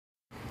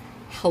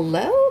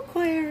Hello,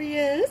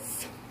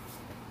 Aquarius.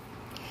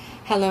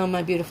 Hello,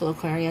 my beautiful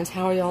Aquarians.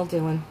 How are y'all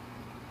doing?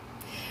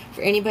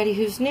 For anybody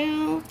who's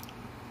new,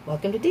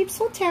 welcome to Deep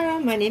Soul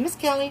Tarot. My name is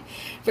Kelly.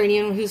 For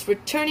anyone who's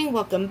returning,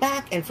 welcome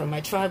back. And from my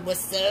tribe,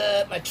 what's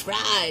up, my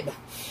tribe?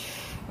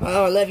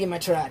 Oh, I love you, my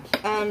tribe.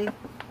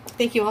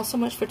 Thank you all so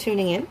much for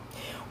tuning in.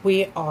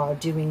 We are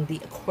doing the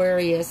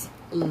Aquarius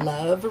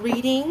love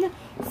reading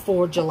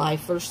for July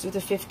 1st through the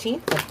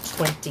 15th of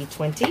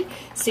 2020.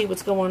 See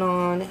what's going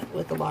on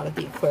with a lot of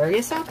the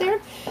Aquarius out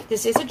there.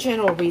 This is a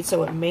general read,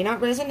 so it may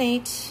not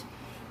resonate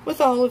with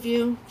all of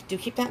you. Do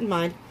keep that in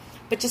mind.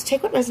 But just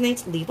take what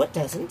resonates, leave what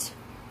doesn't.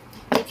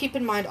 Do keep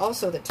in mind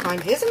also that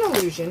time is an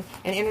illusion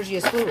and energy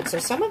is fluid. So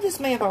some of this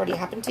may have already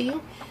happened to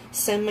you.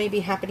 Some may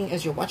be happening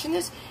as you're watching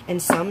this. And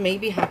some may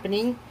be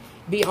happening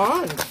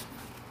beyond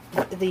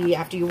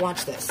after you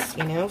watch this,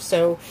 you know.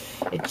 So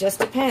it just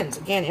depends.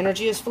 Again,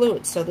 energy is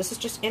fluid. So this is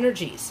just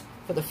energies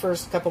for the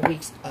first couple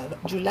weeks of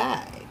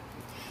July.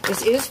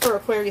 This is for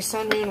Aquarius,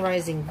 Sun, Moon,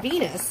 Rising,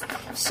 Venus.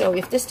 So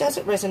if this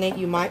doesn't resonate,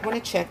 you might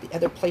want to check the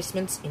other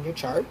placements in your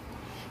chart.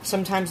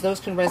 Sometimes those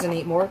can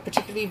resonate more,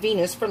 particularly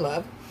Venus for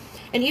love.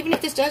 And even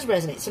if this does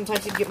resonate,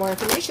 sometimes you get more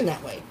information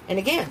that way. And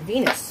again,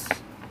 Venus,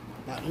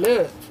 about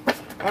love.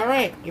 All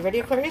right, you ready,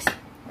 Aquarius?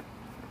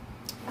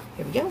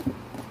 Here we go.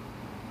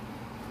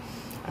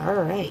 All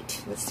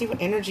right, let's see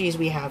what energies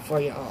we have for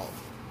you all.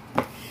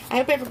 I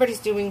hope everybody's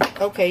doing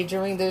okay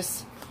during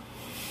this,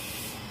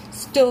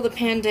 still the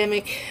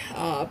pandemic,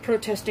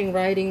 protesting,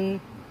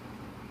 rioting,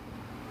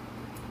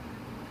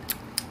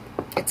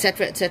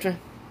 etc., etc.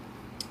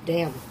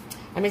 Damn.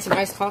 I made some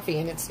iced coffee,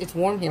 and it's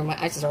warm here.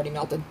 My ice is already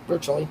melted,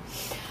 virtually.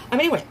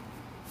 Anyway,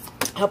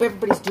 I hope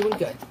everybody's doing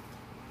good.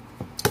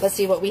 Let's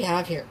see what we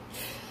have here.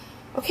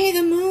 Okay,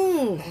 the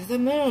moon. The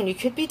moon. You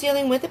could be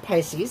dealing with a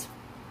Pisces.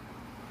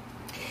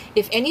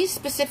 If any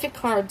specific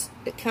cards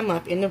that come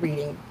up in the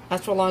reading,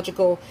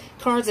 astrological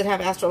cards that have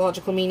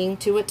astrological meaning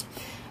to it,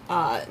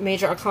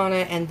 major arcana,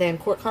 and then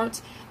court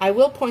cards, I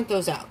will point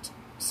those out.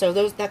 So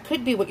that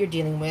could be what you're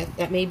dealing with.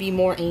 That may be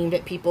more aimed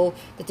at people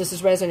that this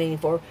is resonating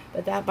for.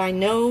 But that by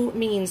no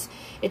means,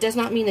 it does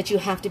not mean that you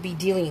have to be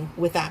dealing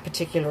with that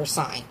particular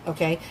sign.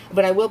 Okay?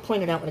 But I will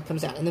point it out when it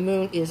comes out. And the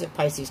moon is a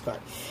Pisces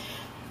card.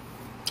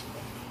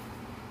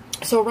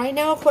 So right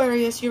now,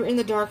 Aquarius, you're in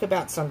the dark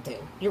about something.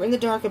 You're in the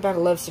dark about a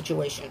love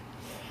situation.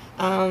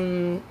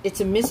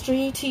 It's a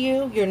mystery to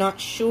you. You're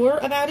not sure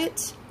about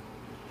it.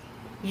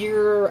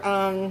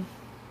 I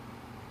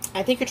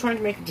think you're trying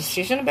to make a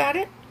decision about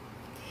it.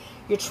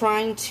 You're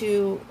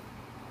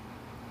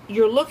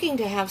looking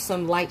to have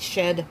some light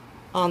shed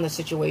on the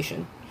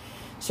situation.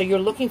 So you're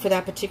looking for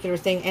that particular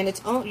thing, and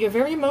you're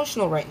very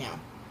emotional right now.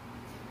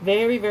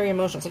 Very, very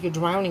emotional. It's like you're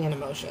drowning in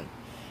emotion.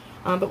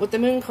 But with the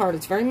moon card,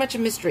 it's very much a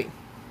mystery.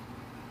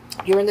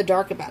 You're in the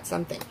dark about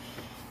something.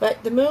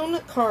 But the moon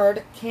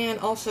card can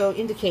also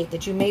indicate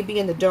that you may be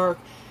in the dark,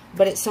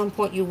 but at some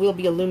point you will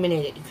be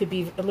illuminated. You could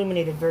be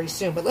illuminated very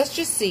soon. But let's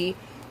just see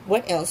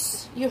what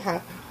else you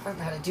have. I don't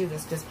know how to do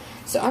this,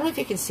 so I don't know if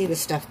you can see the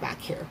stuff back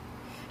here.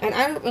 And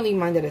I don't really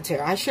mind that it's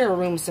here. I share a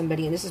room with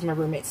somebody, and this is my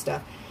roommate's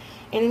stuff.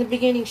 And in the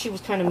beginning, she was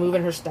kind of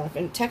moving her stuff.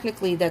 And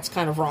technically, that's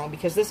kind of wrong,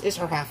 because this is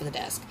her half of the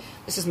desk.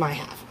 This is my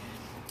half.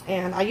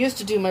 And I used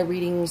to do my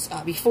readings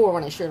before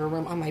when I shared a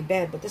room on my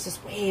bed, but this is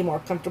way more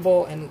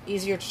comfortable and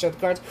easier to show the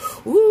cards.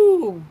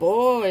 Ooh,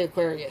 boy,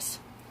 Aquarius.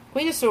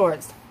 Queen of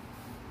Swords.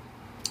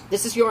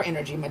 This is your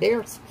energy, my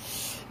dears.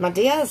 My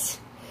dears.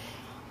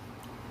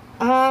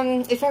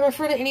 If I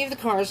refer to any of the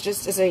cards,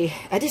 just as a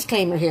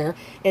disclaimer here,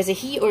 as a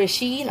he or a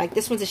she, like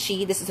this one's a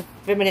she, this is a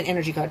feminine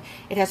energy card.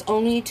 It has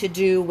only to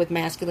do with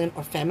masculine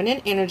or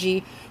feminine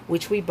energy,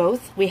 which we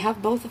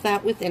have both of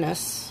that within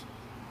us.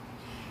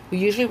 We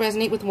usually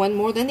resonate with one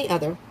more than the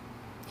other.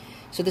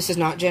 So this is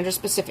not gender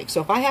specific. So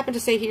if I happen to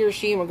say he or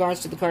she in regards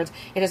to the cards,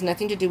 it has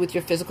nothing to do with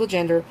your physical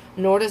gender,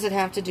 nor does it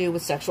have to do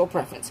with sexual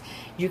preference.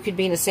 You could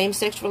be in a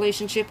same-sex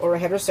relationship or a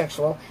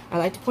heterosexual. I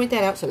like to point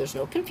that out so there's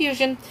no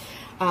confusion.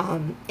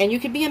 And you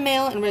could be a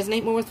male and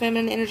resonate more with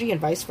feminine energy and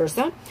vice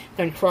versa.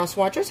 Then cross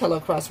watchers, hello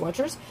cross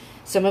watchers.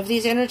 Some of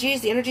these energies,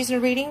 the energies in a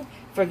reading,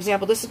 for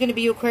example, this is going to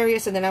be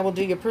Aquarius, and then I will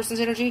do your person's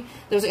energy.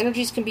 Those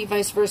energies can be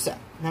vice versa.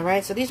 All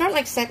right, so these aren't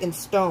like set in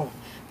stone,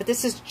 but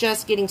this is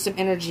just getting some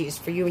energies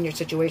for you and your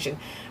situation.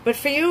 But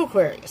for you,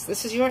 Aquarius,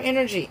 this is your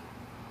energy.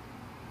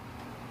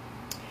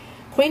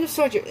 Queen of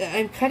Swords,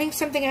 I'm cutting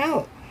something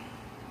out.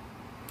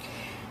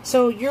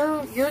 So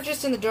you're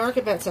just in the dark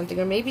about something,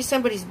 or maybe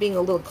somebody's being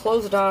a little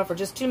closed off or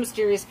just too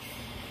mysterious,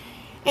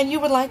 and you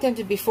would like them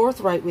to be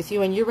forthright with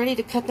you, and you're ready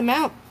to cut them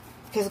out.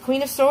 Because the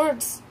Queen of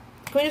Swords,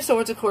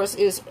 of course,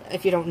 is,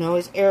 if you don't know,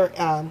 is air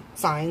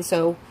sign.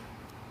 So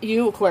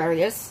you,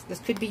 Aquarius, this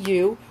could be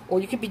you,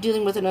 or you could be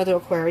dealing with another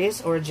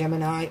Aquarius, or a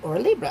Gemini, or a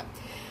Libra.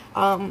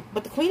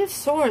 But the Queen of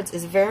Swords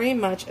is very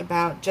much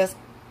about just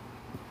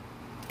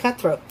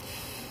cutthroat.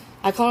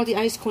 I call her the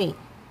Ice Queen.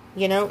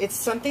 You know, it's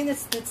something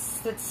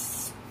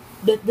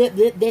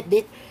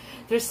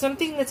there's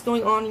something that's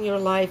going on in your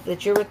life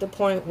that you're at the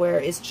point where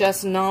it's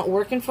just not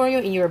working for you,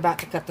 and you're about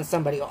to cut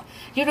somebody off.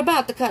 You're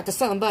about to cut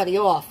somebody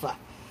off.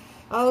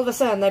 all of a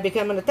sudden I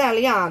become an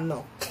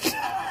Italiano.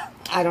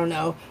 I don't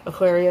know,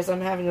 Aquarius.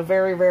 I'm having a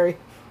very, very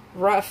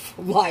rough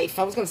life.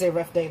 I was going to say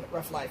rough day, but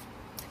rough life.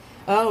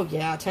 Oh,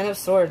 yeah, 10 of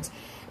Swords.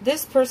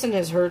 This person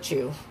has hurt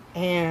you,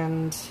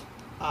 and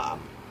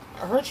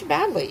hurt you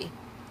badly.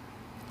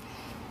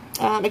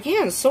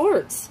 Again,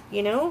 Swords,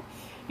 you know.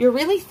 You're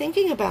really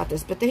thinking about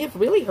this, but they have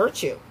really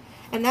hurt you.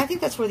 And I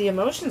think that's where the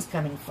emotion's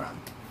coming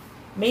from.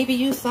 Maybe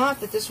you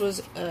thought that this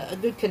was a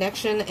good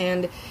connection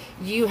and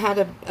you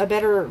had a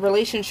better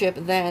relationship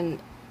than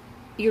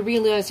you're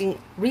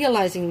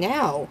realizing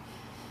now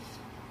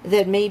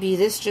that maybe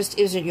this just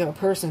isn't your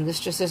person. This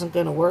just isn't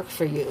going to work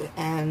for you.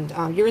 And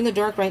you're in the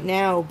dark right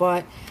now,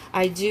 but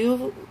I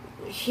do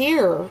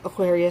hear,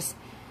 Aquarius,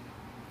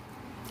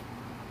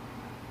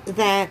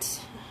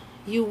 that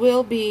you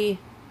will be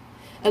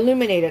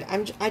illuminated.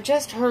 I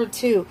just heard,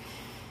 too,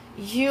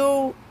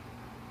 you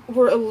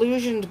were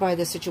illusioned by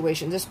this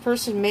situation. This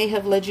person may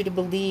have led you to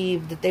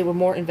believe that they were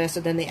more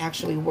invested than they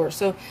actually were.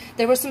 So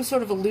there was some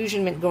sort of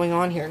illusionment going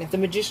on here. And if the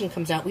Magician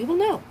comes out, we will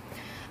know.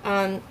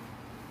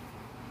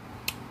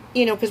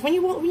 You know, because when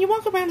you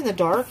walk around in the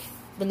dark,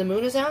 when the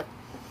moon is out,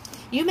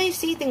 you may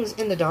see things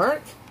in the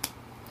dark.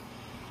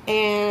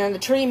 And a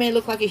tree may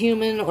look like a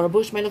human, or a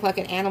bush may look like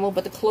an animal,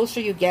 but the closer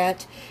you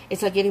get,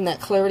 it's like getting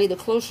that clarity. The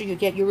closer you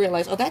get, you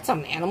realize, oh, that's not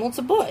an animal, it's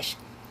a bush.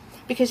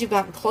 Because you've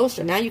gotten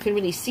closer. Now you can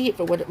really see it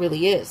for what it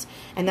really is.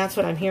 And that's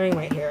what I'm hearing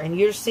right here. And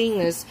you're seeing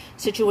this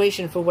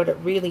situation for what it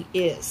really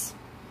is.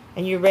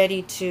 And you're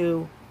ready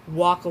to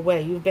walk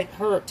away. You've been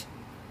hurt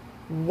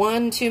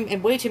way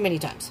too many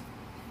times.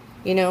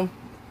 You know?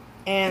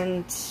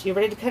 And you're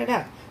ready to cut it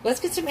out. Let's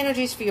get some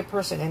energies for your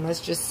person and let's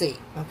just see.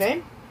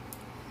 Okay?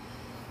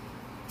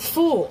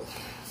 Fool.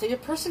 So your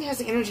person has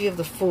the energy of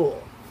the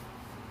Fool.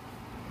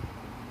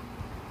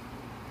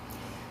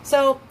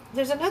 So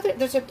there's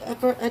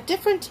a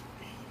different,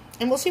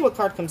 and we'll see what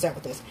card comes out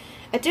with this,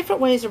 a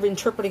different ways of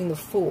interpreting the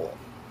Fool.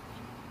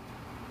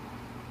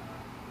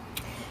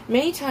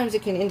 Many times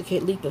it can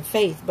indicate leap of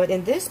faith, but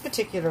in this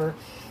particular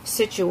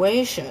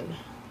situation,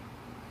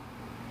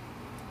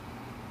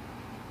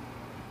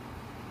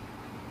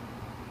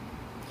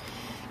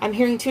 I'm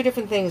hearing two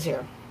different things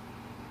here.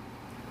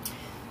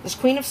 This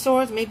Queen of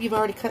Swords, maybe you've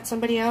already cut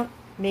somebody out.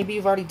 Maybe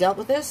you've already dealt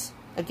with this.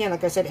 Again,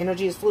 like I said,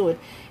 energy is fluid.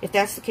 If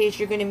that's the case,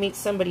 you're going to meet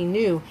somebody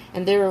new,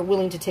 and they're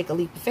willing to take a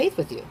leap of faith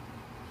with you.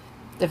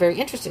 They're very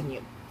interested in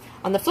you.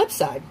 On the flip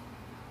side,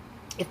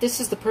 if this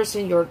is the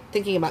person you're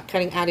thinking about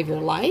cutting out of your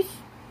life,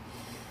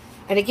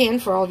 and again,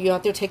 for all of you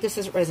out there, take this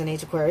as it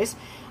resonates, Aquarius,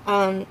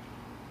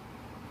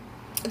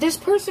 this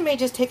person may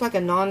just take like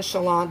a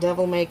nonchalant,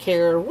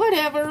 devil-may-care,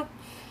 whatever.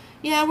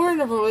 Yeah, we're in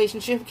a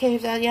relationship. Okay,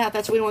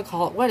 that's what we want to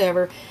call it.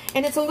 Whatever.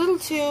 And it's a little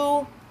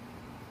too...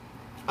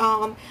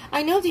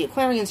 I know the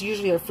Aquarians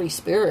usually are free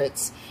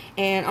spirits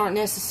and aren't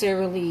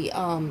necessarily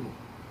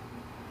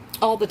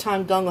all the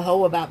time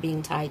gung-ho about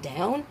being tied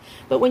down.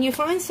 But when you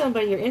find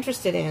somebody you're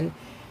interested in,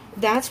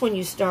 that's when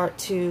you start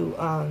to,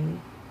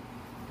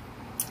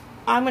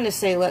 I'm going to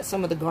say let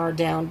some of the guard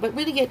down, but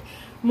really get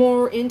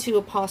more into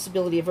a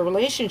possibility of a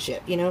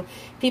relationship. You know,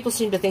 people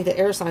seem to think that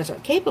air signs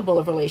aren't capable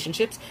of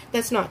relationships.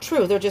 That's not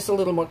true. They're just a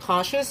little more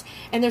cautious,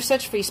 and they're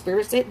such free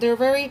spirits. They're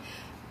very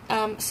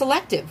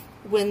selective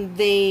when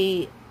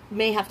they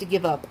may have to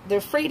give up their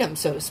freedom,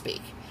 so to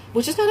speak,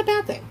 which is not a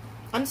bad thing.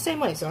 I'm the same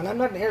way, so I'm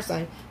not an air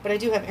sign, but I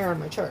do have air on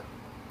my chart.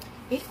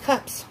 8 of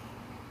Cups.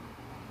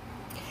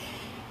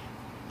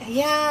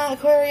 Yeah,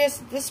 Aquarius,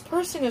 this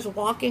person is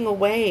walking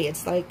away.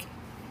 It's like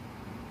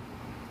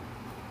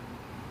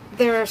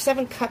there are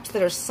 7 cups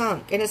that are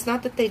sunk. And it's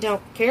not that they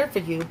don't care for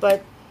you,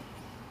 but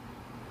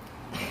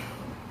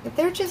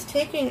they're just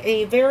taking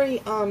a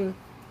very, I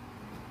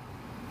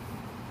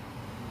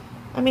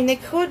mean, they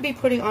could be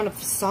putting on a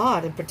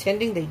facade and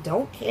pretending they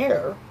don't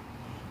care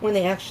when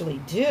they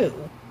actually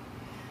do.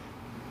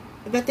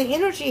 But the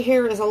energy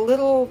here is a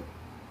little,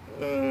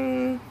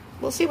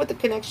 we'll see what the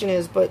connection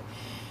is, but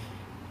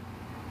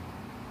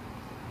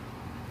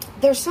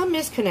there's some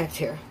misconnect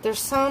here. There's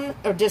some,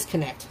 or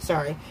disconnect,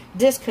 sorry.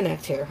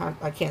 Disconnect here.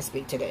 I can't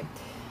speak today.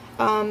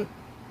 I'm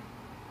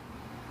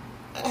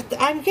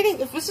getting,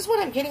 this is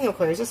what I'm getting,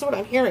 Aquarius. This is what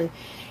I'm hearing.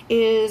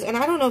 Is, and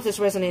I don't know if this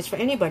resonates for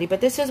anybody,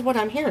 but this is what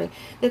I'm hearing.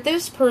 That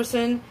this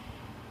person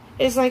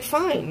is like,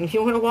 fine. If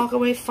you want to walk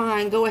away,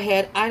 fine. Go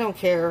ahead. I don't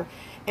care.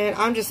 And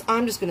I'm just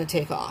going to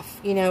take off.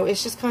 You know,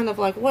 it's just kind of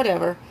like,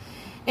 whatever.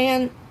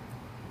 And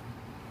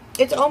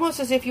it's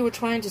almost as if you were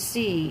trying to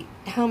see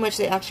how much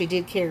they actually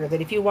did care. That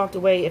if you walked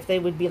away, if they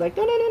would be like,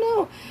 no, no, no,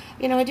 no.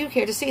 You know, I do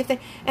care. To see if they...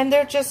 And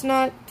they're just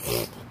not...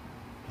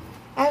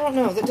 I don't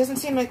know. That doesn't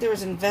seem like they're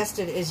as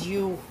invested as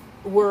you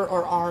were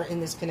or are in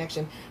this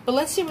connection. But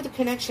let's see what the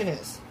connection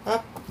is.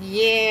 Oh,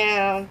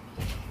 yeah.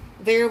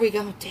 There we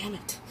go. Damn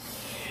it.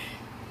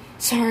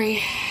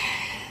 Sorry.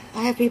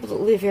 I have people that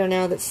live here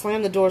now that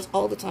slam the doors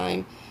all the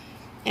time.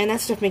 And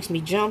that stuff makes me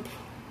jump.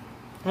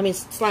 I mean,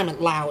 slam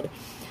it loud.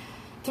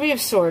 3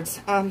 of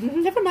Swords.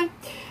 Never mind.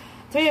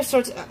 3 of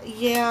Swords.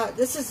 Yeah,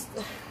 this is...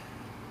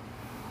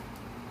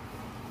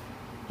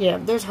 Yeah,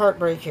 there's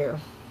heartbreak here.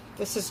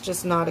 This is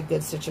just not a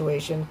good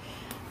situation.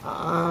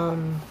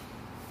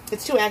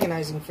 It's too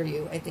agonizing for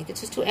you. I think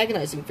it's just too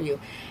agonizing for you.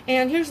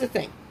 And here's the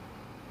thing.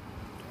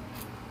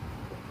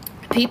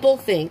 People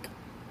think,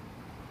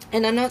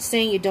 and I'm not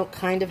saying you don't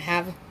kind of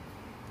have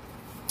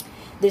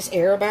this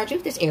air about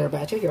you. This air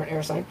about you. You're an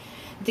air sign.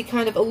 The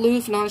kind of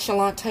aloof,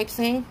 nonchalant type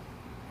thing.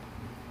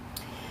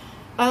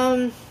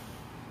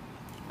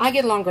 I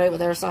get along great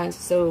with air signs,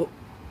 so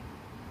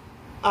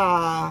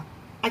I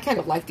kind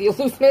of like the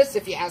aloofness,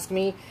 if you ask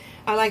me.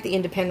 I like the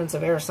independence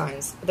of air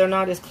signs. They're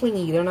not as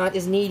clingy. They're not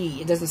as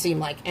needy, it doesn't seem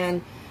like.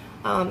 And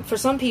for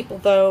some people,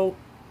 though,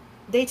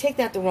 they take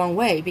that the wrong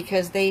way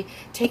because they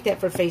take that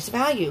for face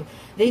value.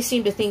 They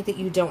seem to think that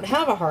you don't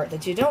have a heart,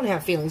 that you don't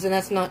have feelings, and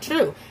that's not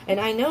true. And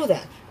I know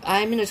that.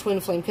 I'm in a twin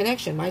flame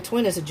connection. My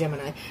twin is a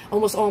Gemini.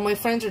 Almost all my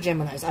friends are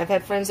Geminis. I've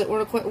had friends that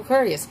were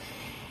Aquarius.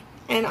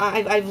 And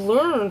I've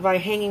learned by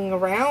hanging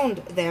around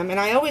them, and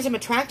I always am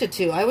attracted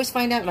to. I always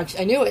find out, like,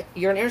 I knew it,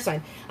 you're an air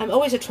sign. I'm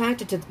always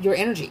attracted to your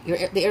energy,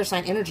 the air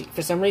sign energy,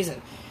 for some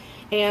reason.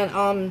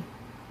 And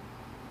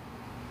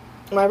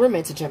my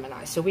roommate's a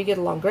Gemini, so we get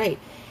along great.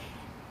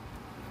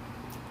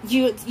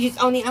 You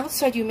on the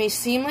outside, you may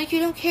seem like you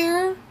don't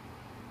care.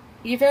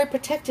 You're very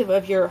protective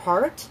of your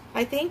heart,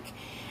 I think.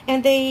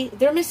 And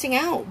they're missing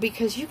out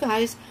because you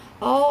guys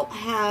all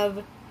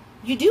have,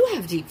 you do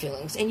have deep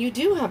feelings, and you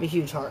do have a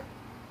huge heart.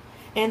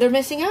 And they're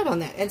missing out on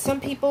that. And some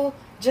people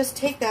just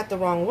take that the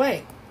wrong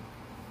way.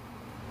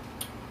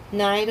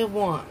 Knight of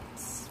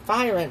Wands.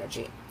 Fire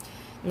energy.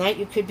 Knight,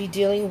 you could be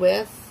dealing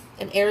with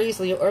an Aries,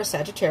 Leo, or a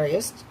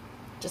Sagittarius.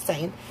 Just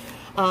saying.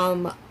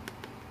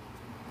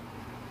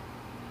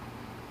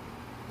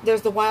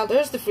 There's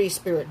the free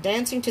spirit.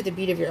 Dancing to the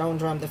beat of your own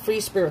drum. The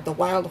free spirit. The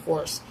wild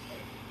horse.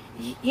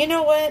 You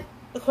know what,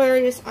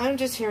 Aquarius? I'm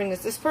just hearing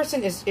this. This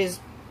person is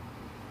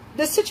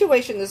the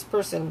situation this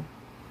person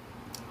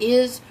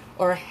is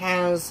or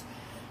has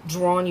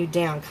drawn you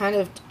down, kind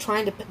of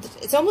trying to,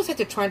 it's almost like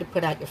they're trying to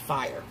put out your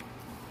fire,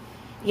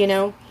 you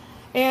know.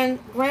 And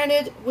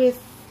granted,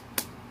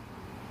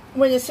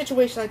 when a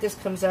situation like this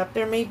comes up,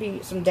 there may be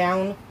some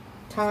down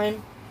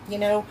time, you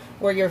know,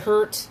 where you're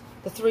hurt,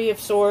 the Three of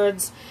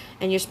Swords,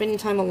 and you're spending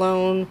time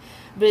alone.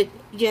 But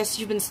yes,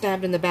 you've been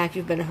stabbed in the back,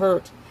 you've been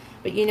hurt.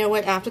 But you know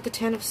what? After the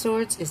Ten of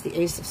Swords is the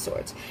Ace of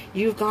Swords.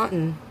 You've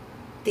gotten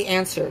the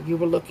answer you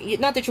were looking,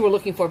 not that you were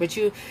looking for, but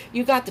you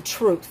got the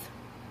truth.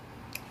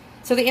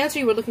 So the answer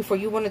you were looking for,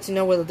 you wanted to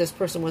know whether this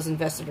person was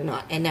invested or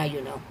not, and now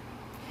you know.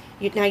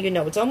 Now you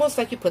know. It's almost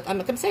like you put,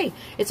 I'm saying,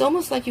 it's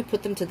almost like you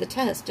put them to the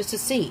test, just to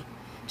see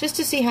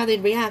how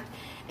they'd react.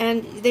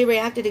 And they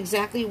reacted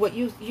exactly what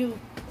you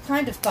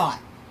kind of thought,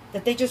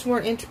 that they just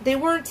weren't,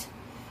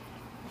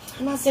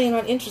 I'm not saying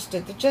not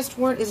interested, they just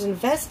weren't as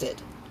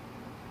invested.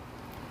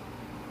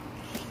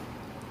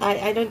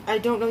 I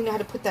don't really know how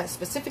to put that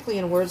specifically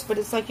in words, but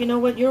it's like, you know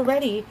what, you're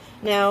ready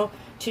now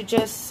to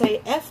just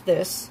say, F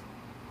this,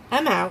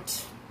 I'm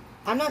out.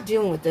 I'm not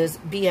dealing with this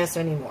BS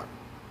anymore.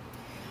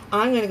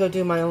 I'm going to go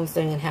do my own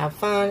thing and have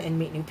fun and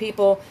meet new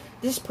people.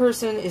 This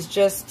person is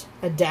just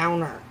a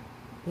downer.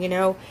 You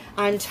know,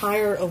 I'm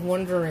tired of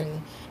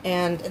wondering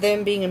and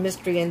them being a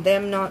mystery and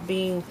them not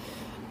being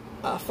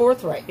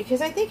forthright.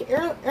 Because I think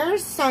air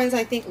signs,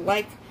 I think,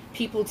 like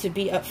people to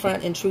be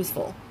upfront and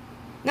truthful.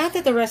 Not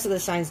that the rest of the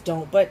signs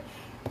don't, but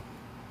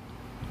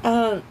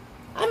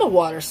I'm a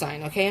water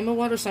sign, okay? I'm a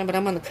water sign, but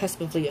I'm on the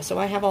cusp of Leo. So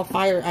I have all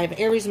fire. I have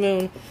Aries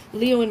moon,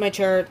 Leo in my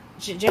chart,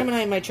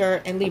 Gemini in my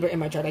chart, and Libra in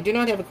my chart. I do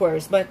not have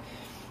Aquarius, but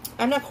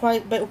I'm not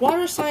quite. But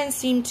water signs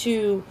seem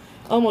to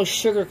almost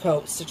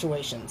sugarcoat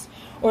situations.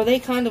 Or they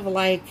kind of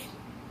like,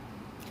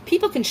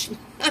 people can,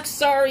 I'm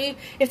sorry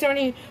if there are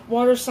any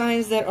water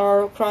signs that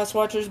are cross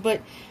watchers,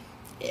 but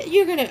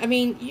you're going to, I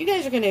mean, you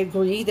guys are going to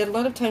agree that a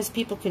lot of times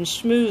people can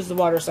schmooze the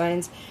water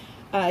signs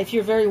if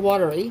you're very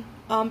watery,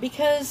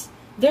 because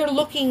they're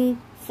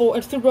looking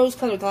for, through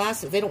rose-colored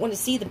glasses. They don't want to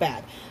see the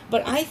bad.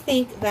 But I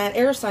think that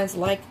air signs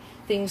like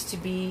things to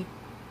be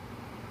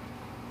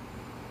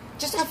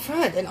just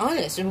upfront and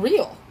honest and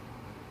real.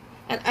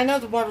 And I know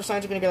the water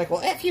signs are going to be like,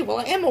 well, F you. Well,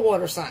 I am a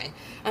water sign.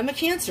 I'm a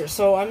Cancer,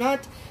 so I'm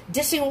not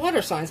dissing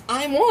water signs.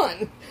 I'm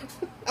one.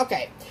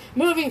 Okay,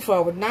 moving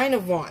forward, Nine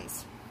of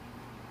Wands.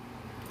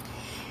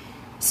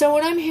 So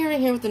what I'm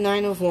hearing here with the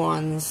Nine of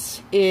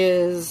Wands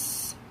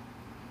is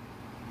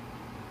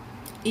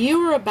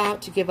you were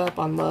about to give up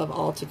on love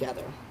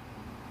altogether.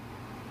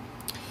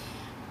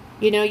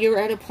 You know, you were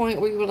at a point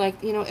where you were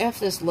like, you know, F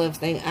this love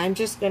thing. I'm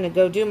just going to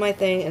go do my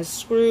thing and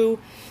screw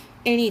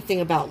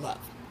anything about love.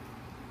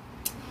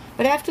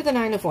 But after the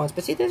Nine of Wands,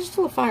 but see, there's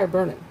still a fire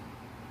burning.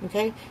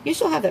 Okay? You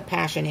still have that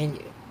passion in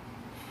you.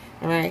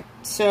 Alright?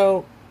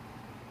 So,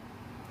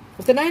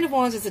 if the Nine of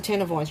Wands is the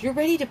Ten of Wands, you're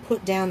ready to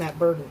put down that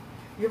burden.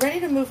 You're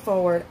ready to move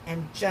forward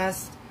and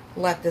just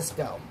let this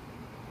go.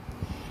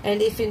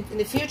 And if in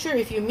the future,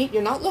 if you meet,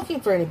 you're not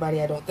looking for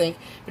anybody, I don't think,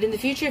 but in the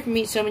future, if you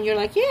meet someone, you're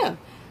like, yeah,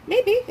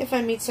 maybe if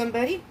I meet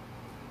somebody.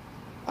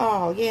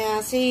 Oh,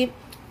 yeah, see.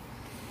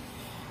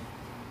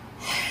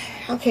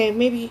 Okay,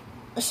 maybe.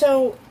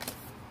 So,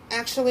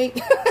 actually,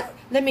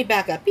 let me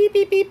back up. Beep,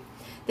 beep, beep.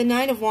 the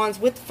Nine of Wands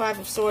with the Five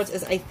of Swords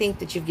is I think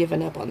that you've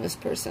given up on this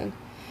person.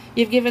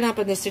 You've given up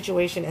on this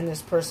situation and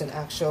this person,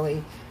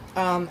 actually.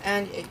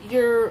 And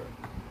you're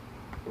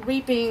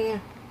reaping,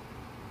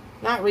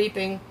 not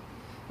reaping.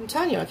 I'm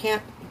telling you, I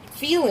can't,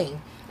 feeling.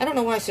 I don't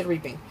know why I said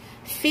reaping.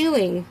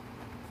 Feeling,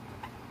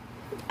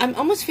 I'm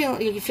almost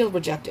feeling, you feel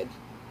rejected.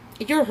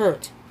 You're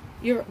hurt.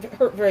 You're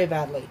hurt very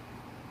badly.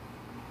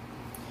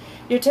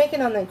 You're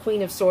taking on that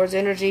Queen of Swords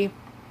energy.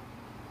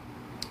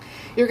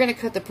 You're going to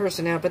cut the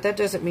person out, but that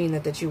doesn't mean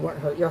that you weren't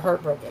hurt. You're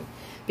heartbroken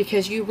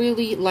because you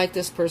really like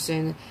this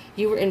person.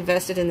 You were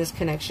invested in this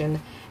connection,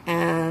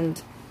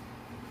 and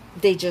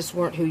they just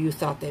weren't who you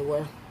thought they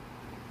were.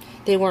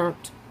 They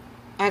weren't,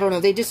 I don't know,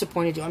 they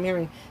disappointed you. I'm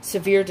hearing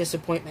severe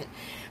disappointment.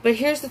 But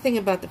here's the thing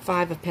about the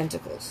Five of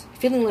Pentacles.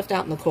 Feeling left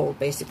out in the cold,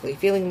 basically.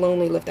 Feeling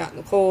lonely, left out in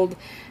the cold,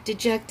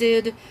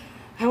 dejected,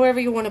 however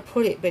you want to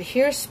put it. But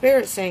here's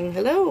Spirit saying,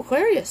 hello,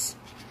 Aquarius.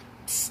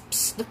 Psst,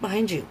 psst, look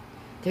behind you.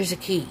 There's a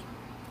key.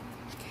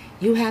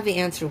 You have the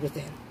answer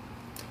within.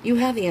 You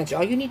have the answer.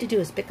 All you need to do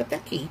is pick up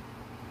that key,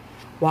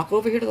 walk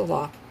over here to the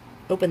lock,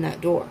 open that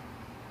door.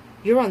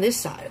 You're on this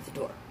side of the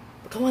door,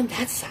 but go on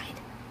that side.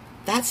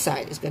 That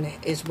side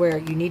is where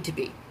you need to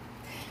be.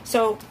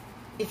 So,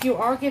 if you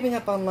are giving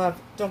up on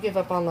love, don't give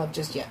up on love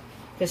just yet.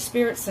 Because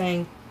Spirit's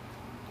saying,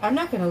 I'm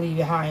not going to leave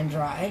you high and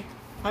dry.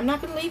 I'm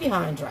not going to leave you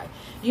high and dry.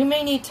 You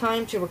may need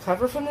time to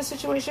recover from the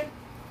situation,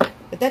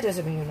 but that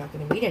doesn't mean you're not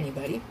going to meet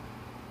anybody.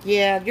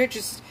 Yeah, you're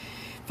just...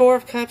 Four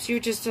of Cups, you're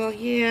just,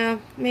 yeah,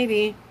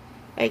 maybe,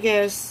 I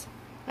guess.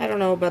 I don't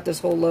know about this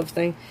whole love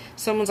thing.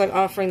 Someone's like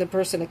offering the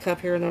person a cup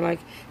here, and they're like,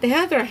 they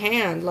have their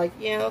hand, like,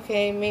 yeah,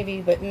 okay,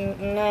 maybe, but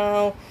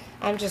no,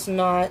 I'm just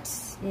not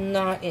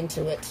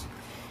into it.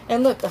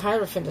 And look, the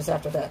Hierophant is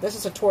after that. This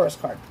is a Taurus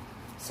card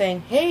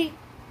saying, hey,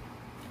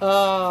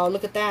 oh,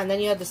 look at that. And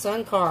then you have the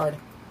Sun card.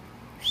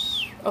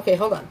 Okay,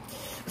 hold on.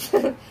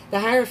 The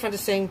Hierophant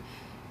is saying,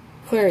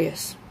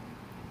 Aquarius,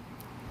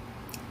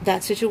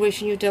 that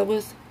situation you dealt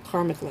with,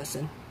 karmic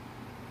lesson.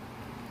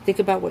 Think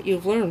about what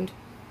you've learned.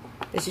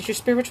 This is your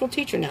spiritual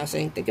teacher now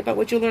saying, think about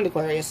what you learned,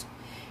 Aquarius.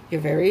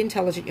 You're very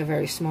intelligent. You're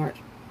very smart.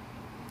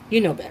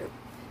 You know better.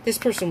 This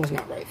person was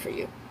not right for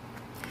you.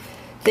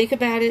 Think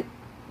about it.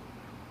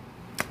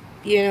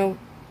 You know,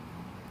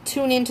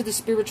 tune into the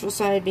spiritual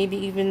side, maybe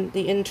even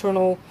the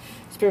internal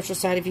spiritual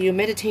side of you.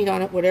 Meditate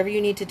on it, whatever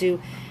you need to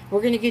do.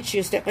 We're going to get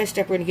you, step by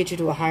step, we're going to get you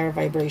to a higher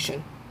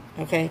vibration.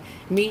 Okay?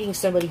 Meeting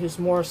somebody who's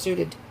more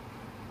suited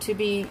to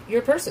be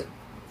your person.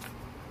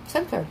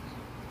 Sun card.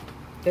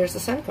 There's the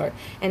Sun card.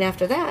 And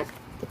after that,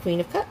 the Queen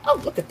of Cups. Oh,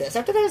 look at this.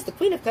 After that is the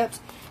Queen of Cups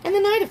and the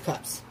Knight of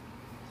Cups.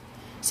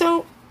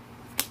 So,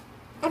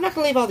 I'm not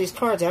going to leave all these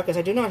cards out because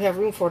I do not have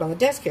room for it on the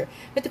desk here.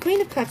 But the Queen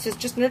of Cups is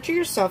just nurture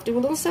yourself. Do a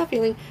little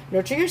self-healing.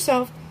 Nurture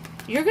yourself.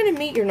 You're going to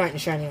meet your knight in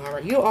shining armor.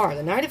 You are.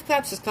 The Knight of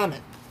Cups is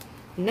coming.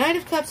 The Knight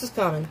of Cups is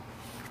coming.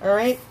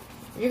 Alright?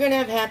 You're going to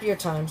have happier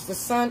times. The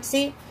sun,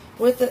 see,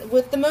 with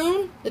the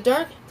moon, the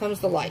dark, comes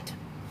the light.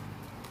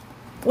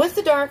 With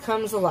the dark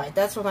comes the light.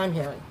 That's what I'm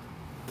hearing.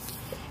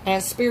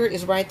 And Spirit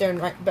is right there,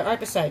 and right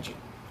beside you.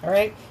 All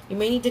right. You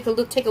may need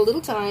to take a little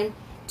time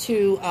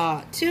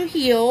to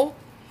heal,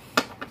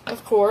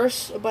 of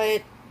course.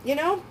 But you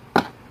know,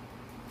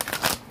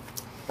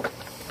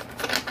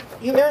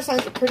 you air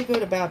signs are pretty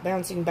good about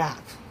bouncing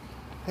back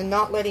and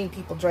not letting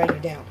people drag you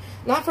down.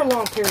 Not for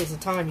long periods of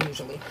time,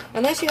 usually,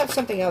 unless you have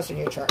something else in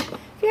your chart.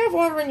 If you have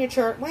water in your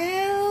chart,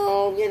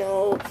 well, you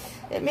know,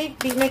 it may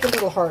make it a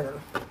little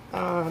harder.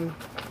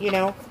 You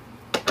know.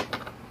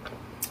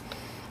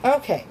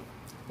 Okay,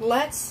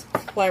 let's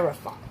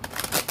clarify.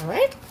 All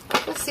right,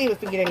 let's see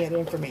if we get any other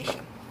information.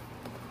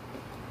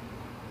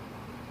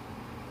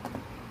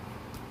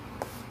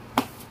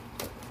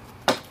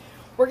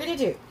 We're gonna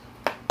do.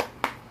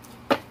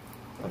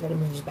 I'm gonna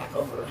move these back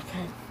over.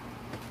 Okay,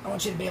 I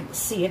want you to be able to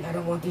see it. And I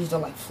don't want these to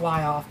like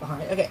fly off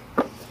behind. Okay,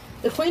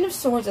 the Queen of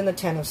Swords and the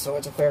Ten of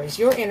Swords, Aquarius.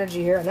 Your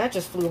energy here, and that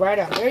just flew right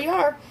out. There you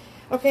are.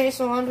 Okay,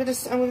 so I'm gonna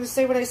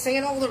say what I say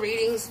in all the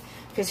readings,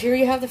 because here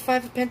you have the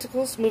Five of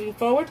Pentacles moving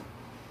forward.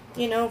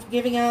 You know,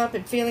 giving up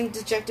and feeling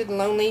dejected and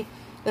lonely,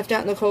 left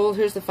out in the cold.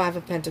 Here's the Five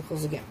of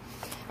Pentacles again.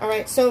 All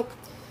right, so,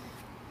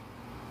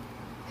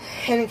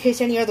 and in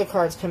case any other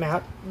cards come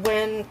out,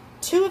 when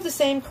two of the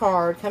same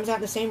card comes out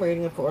in the same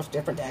reading, of course,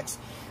 different decks,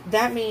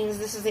 that means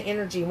this is the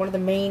energy, one of the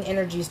main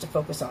energies to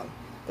focus on.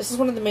 This is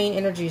one of the main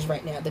energies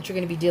right now that you're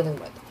going to be dealing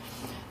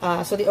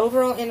with. So the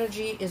overall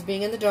energy is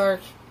being in the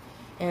dark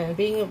and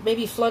being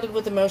maybe flooded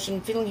with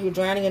emotion, feeling you're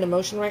drowning in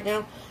emotion right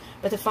now.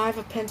 But the Five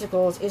of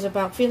Pentacles is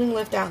about feeling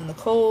left out in the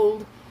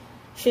cold,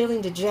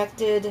 feeling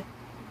dejected,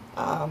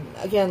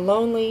 again,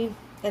 lonely.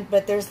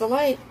 But there's the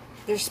light.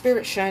 There's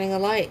Spirit shining a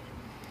light,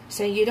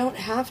 saying you don't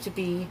have to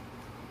be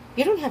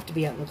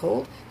out in the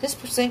cold. This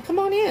person saying, come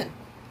on in.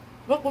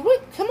 But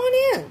come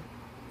on in.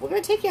 We're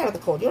going to take you out of the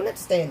cold. You don't have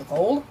to stay in the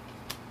cold.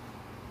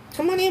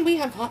 Come on in. We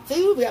have hot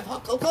food. We have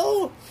hot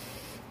cocoa.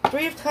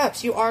 Three of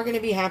Cups. You are going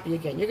to be happy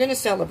again. You're going to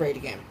celebrate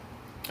again.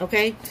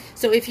 Okay?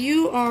 So if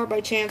you are by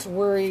chance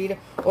worried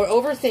or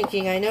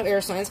overthinking, I know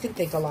air signs can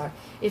think a lot.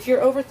 If you're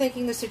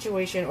overthinking the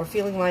situation or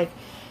feeling like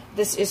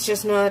This is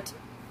just not,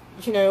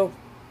 you know,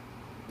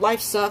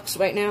 life sucks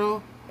right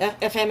now.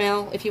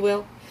 FML, if you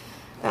will.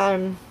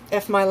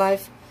 F my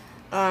life.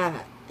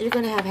 You're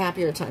going to have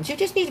happier times. You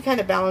just need to kind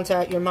of balance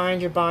out your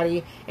mind, your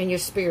body, and your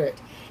spirit.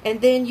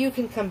 And then you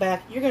can come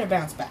back. You're going to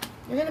bounce back.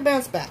 You're going to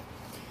bounce back.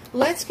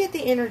 Let's get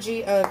the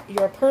energy of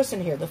your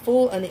person here, the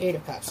Fool and the Eight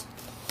of Cups.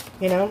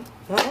 You know,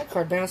 well, that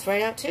card bounced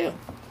right out too.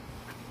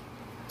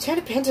 Ten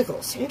of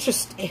Pentacles.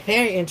 Interesting.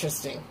 Very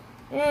interesting.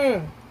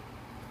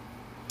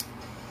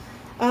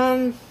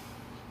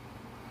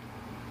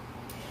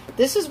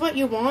 This is what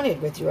you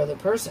wanted with your other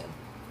person.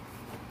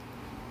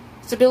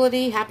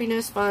 Stability,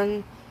 happiness,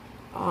 fun,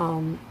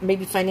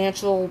 maybe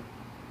financial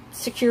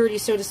security,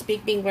 so to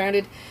speak, being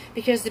grounded.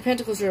 Because the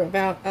Pentacles are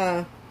about,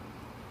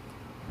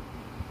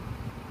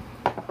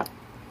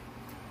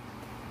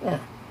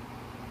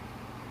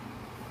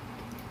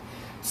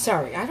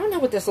 sorry, I don't know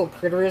what this little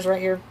critter is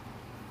right here.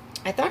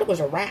 I thought it was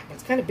a rat.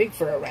 It's kind of big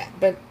for a rat,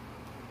 but...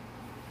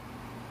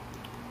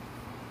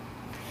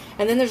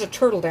 And then there's a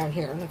turtle down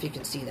here. I don't know if you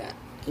can see that.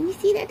 Can you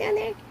see that down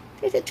there?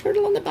 There's a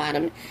turtle on the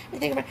bottom.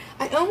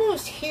 I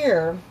almost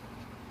hear,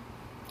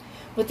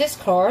 with this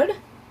card,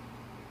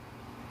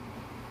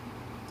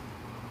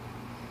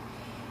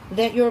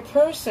 that your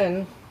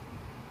person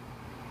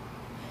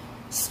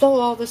stole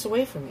all this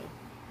away from you.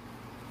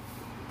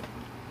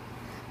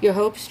 Your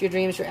hopes, your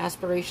dreams, your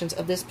aspirations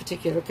of this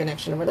particular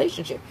connection and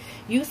relationship.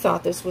 You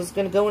thought this was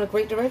going to go in a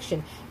great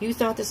direction. You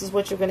thought this is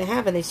what you're going to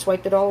have, and they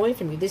swiped it all away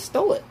from you. They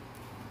stole it.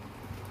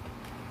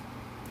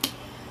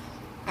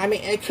 I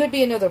mean, it could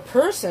be another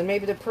person.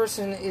 Maybe the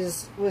person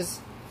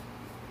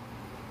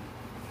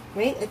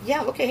wait,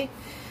 yeah, okay.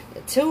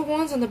 2 of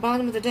Wands on the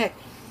bottom of the deck.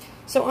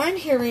 So I'm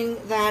hearing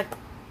that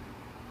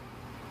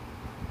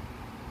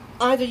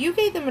either you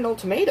gave them an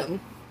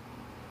ultimatum.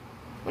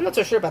 I'm not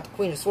so sure about the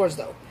Queen of Swords,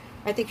 though.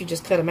 I think you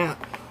just cut them out.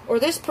 Or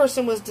this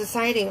person was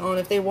deciding on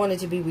if they wanted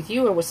to be with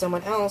you or with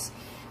someone else.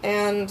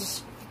 And,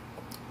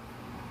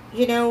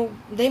 you know,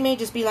 they may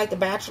just be like the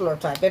Bachelor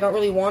type. They don't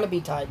really want to be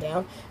tied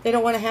down. They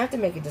don't want to have to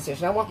make a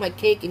decision. I want my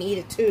cake and eat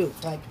it too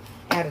type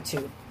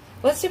attitude.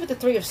 Let's see what the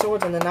Three of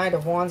Swords and the Knight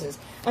of Wands is.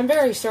 I'm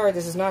very sorry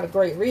this is not a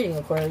great reading,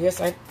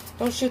 Aquarius.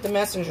 Don't shoot the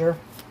messenger.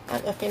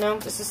 You know,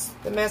 this is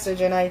the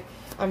message, and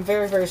I'm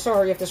very, very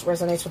sorry if this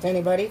resonates with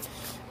anybody.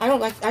 I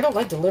don't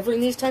like delivering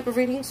these type of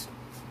readings.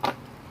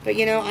 But,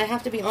 you know, I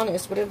have to be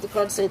honest. Whatever the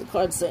cards say, the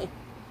cards say.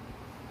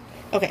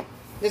 Okay.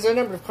 There's a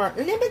number of cards.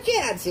 A number of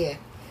cards here.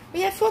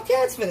 We have 4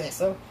 cards for this.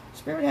 So,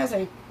 Spirit has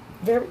a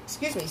very,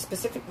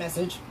 specific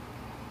message.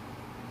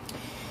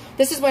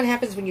 This is what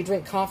happens when you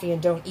drink coffee and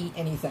don't eat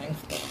anything.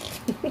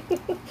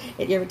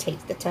 It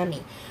irritates the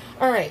tummy.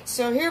 Alright,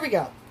 so here we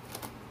go.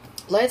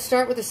 Let's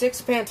start with the 6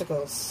 of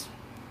Pentacles.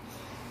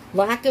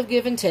 Lack of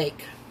give and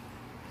take.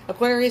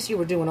 Aquarius, you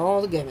were doing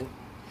all the giving.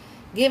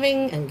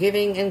 Giving and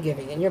giving and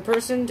giving. And your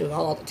person doing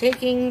all the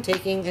taking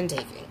and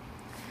taking.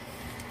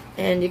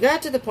 And you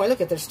got to the point,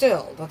 look at, they're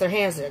still, got their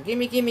hands there.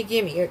 Gimme, gimme,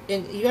 gimme.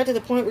 And you got to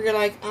the point where you're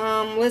like,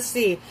 let's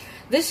see.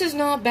 This is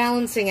not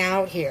balancing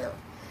out here.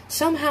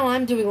 Somehow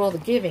I'm doing all the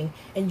giving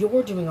and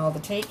you're doing all the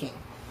taking.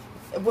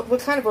 What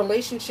kind of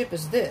relationship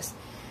is this?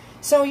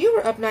 So you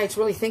were up nights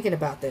really thinking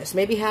about this.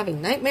 Maybe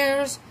having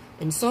nightmares,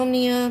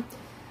 insomnia,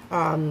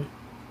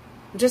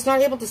 just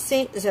not able to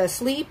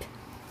sleep.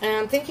 And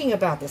I'm thinking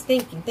about this.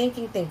 Thinking.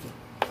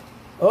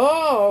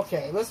 Oh,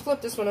 okay. Let's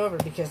flip this one over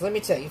because let me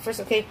tell you. First,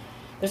 okay,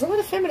 there's a lot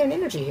of feminine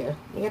energy here.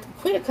 We got the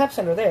Queen of Cups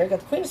under there. We got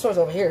the Queen of Swords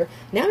over here.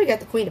 Now we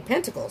got the Queen of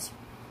Pentacles.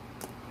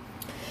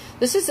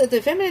 This is,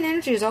 the feminine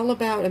energy is all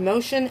about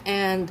emotion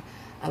and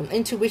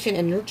intuition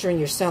and nurturing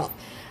yourself.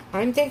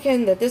 I'm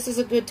thinking that this is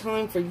a good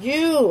time for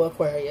you,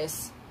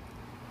 Aquarius,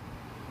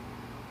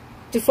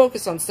 to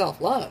focus on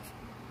self-love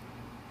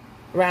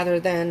rather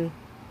than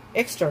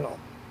external.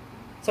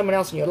 Someone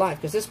else in your life,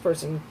 because this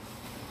person,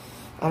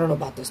 I don't know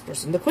about this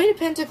person. The Queen of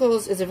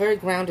Pentacles is a very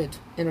grounded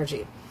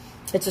energy.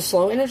 It's a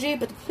slow energy,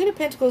 but the Queen of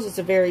Pentacles is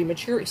a very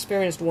mature,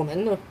 experienced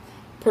woman, a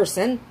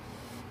person.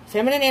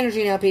 Feminine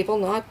energy now, people,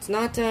 not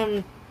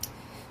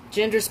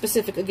gender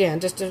specific, again,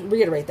 just to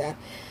reiterate that.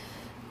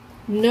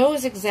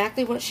 Knows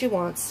exactly what she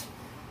wants.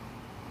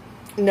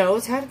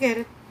 Knows how to get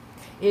it.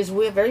 Is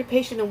very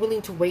patient and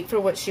willing to wait for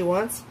what she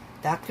wants.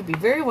 That could be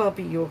very well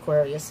be you,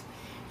 Aquarius.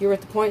 You're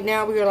at the point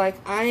now where you're like,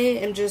 I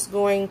am just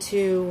going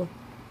to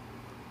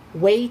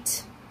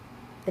wait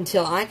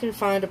until I can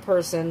find a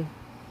person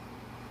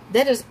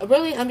that is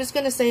really, I'm just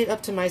going to say it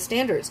up to my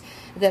standards.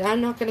 That I'm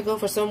not going to go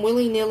for some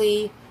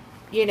willy-nilly,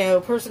 you know,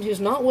 person who's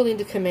not willing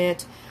to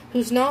commit,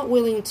 who's not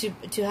willing to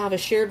have a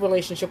shared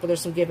relationship where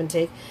there's some give and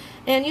take.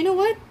 And you know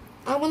what?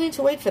 I'm willing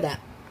to wait for that.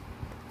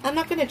 I'm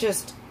not going to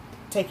just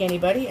take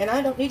anybody, and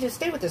I don't need to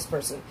stay with this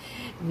person.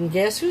 And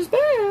guess who's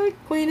back?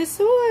 Queen of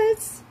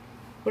Swords.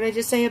 What did I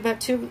just say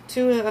about two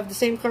of the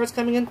same cards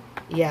coming in?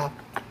 Yeah.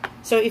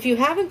 So if you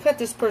haven't cut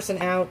this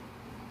person out,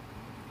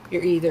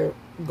 you're either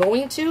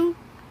going to,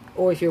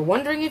 or if you're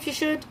wondering if you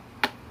should,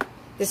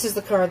 this is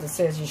the card that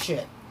says you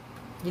should.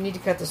 You need to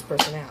cut this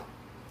person out.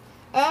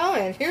 Oh,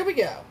 and here we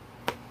go.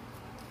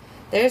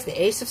 There's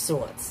the Ace of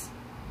Swords.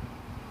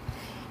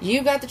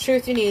 You got the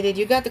truth you needed.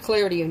 You got the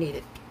clarity you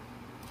needed.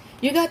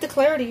 You got the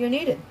clarity you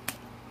needed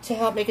to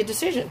help make a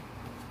decision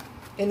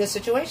in this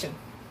situation.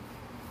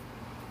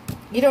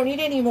 You don't need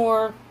any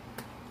more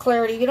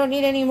clarity. You don't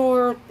need any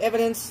more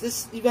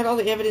evidence. You got all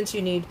the evidence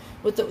you need.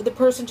 With the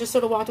person just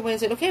sort of walked away and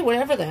said, okay,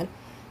 whatever then.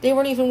 They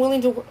weren't even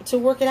willing to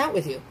work it out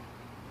with you.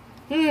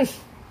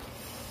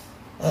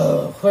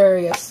 Oh,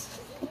 Aquarius.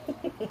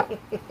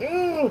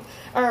 All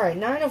right,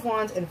 9 of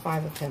Wands and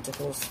 5 of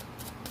Pentacles.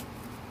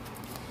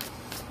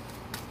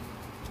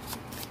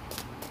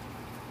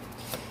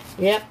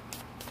 Yep.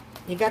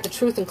 You got the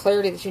truth and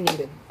clarity that you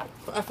needed.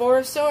 4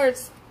 of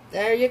Swords.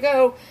 There you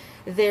go.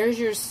 There's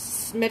your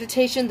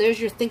meditation.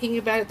 There's your thinking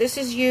about it. This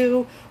is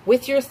you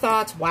with your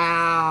thoughts.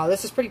 Wow,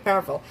 this is pretty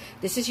powerful.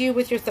 This is you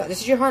with your thoughts.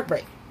 This is your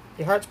heartbreak.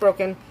 Your heart's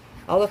broken.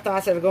 All the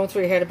thoughts that are going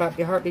through your head about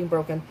your heart being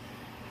broken.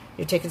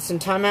 You're taking some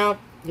time out.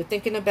 You're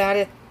thinking about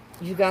it.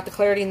 You got the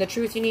clarity and the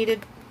truth you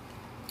needed.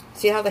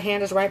 See how the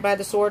hand is right by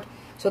the sword?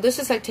 So this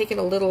is like taking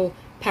a little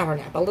power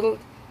nap, a little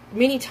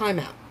mini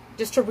timeout,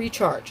 just to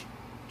recharge,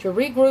 to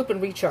regroup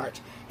and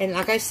recharge. And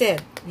like I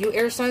said, you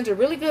air signs are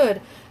really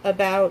good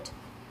about,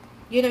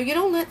 you know, you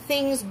don't let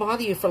things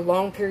bother you for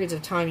long periods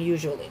of time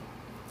usually.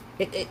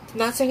 I'm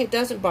not saying it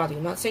doesn't bother you.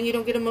 I'm not saying you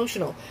don't get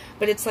emotional.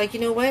 But it's like, you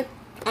know what?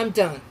 I'm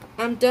done.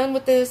 I'm done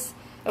with this.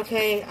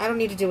 Okay, I don't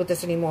need to deal with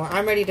this anymore.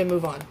 I'm ready to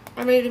move on.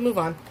 I'm ready to move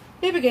on.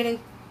 New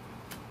beginning.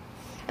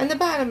 And the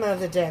bottom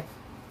of the deck.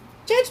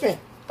 Judgment.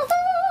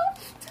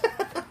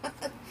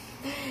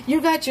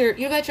 You got your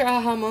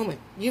aha moment.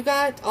 You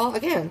got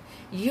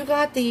you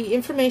got the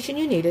information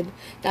you needed.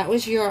 That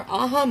was your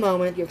aha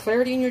moment, your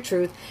clarity and your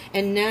truth.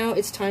 And now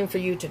it's time for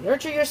you to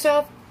nurture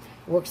yourself,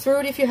 work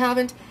through it if you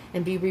haven't,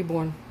 and be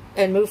reborn.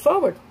 And move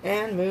forward.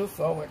 And move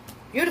forward.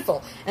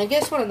 Beautiful. And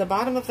guess what? On the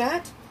bottom of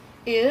that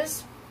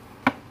is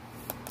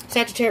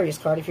Sagittarius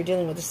card if you're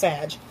dealing with a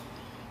Sag.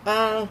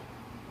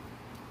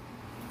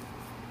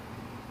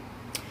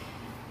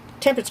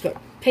 Temperance card.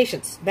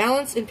 Patience.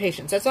 Balance and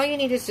patience. That's all you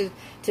need is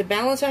to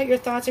balance out your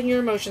thoughts and your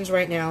emotions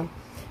right now.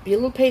 Be a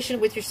little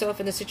patient with yourself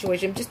in the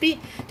situation. Just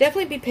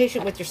definitely be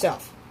patient with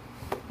yourself.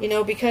 You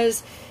know,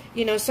 because,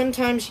 you know,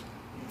 sometimes,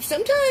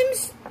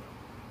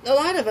 a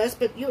lot of us,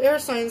 but you air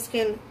signs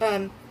can,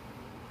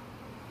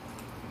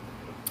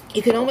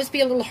 you can almost be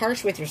a little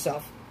harsh with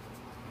yourself.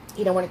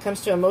 You know, when it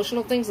comes to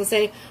emotional things, and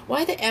say,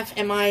 why the F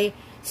am I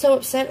so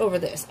upset over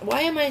this?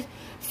 Why am I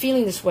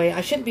feeling this way? I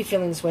shouldn't be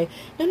feeling this way.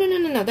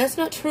 No. That's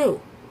not true.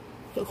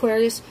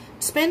 Aquarius,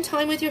 spend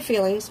time with your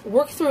feelings.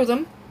 Work through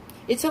them.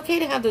 It's okay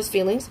to have those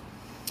feelings.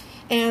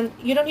 And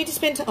you don't need to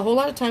spend a whole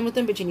lot of time with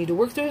them, but you need to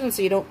work through them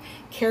so you don't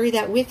carry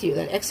that with you,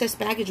 that excess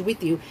baggage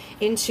with you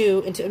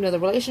into another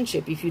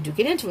relationship if you do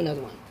get into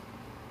another one.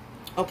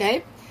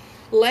 Okay?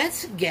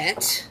 Let's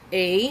get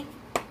a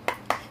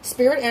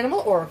Spirit Animal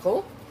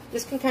Oracle.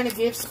 This can kind of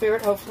give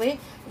spirit, hopefully,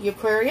 the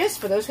Aquarius,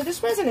 for those who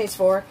this resonates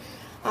for.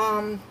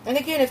 And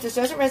again, if this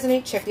doesn't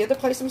resonate, check the other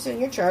placements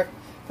in your chart,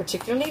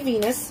 particularly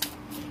Venus.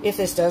 If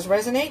this does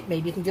resonate,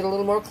 maybe you can get a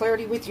little more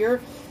clarity with your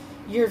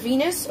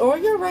Venus or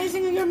your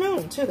rising or your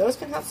moon, too. Those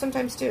can help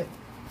sometimes, too.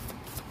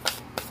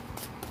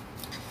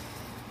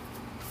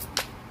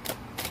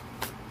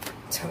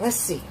 So, let's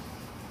see.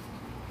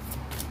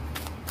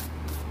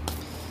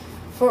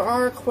 For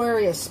our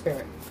Aquarius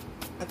spirit,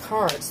 a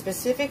card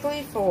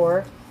specifically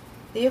for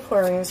the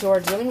Aquarians who are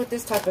dealing with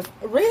this type of...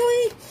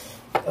 Really?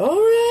 All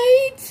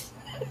right.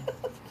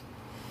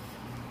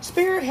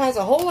 Spirit has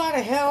a whole lot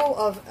of hell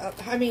of...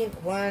 I mean,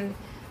 1,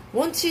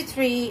 2,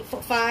 3,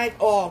 4, 5...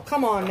 Oh,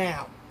 come on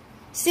now.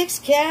 6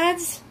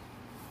 cads?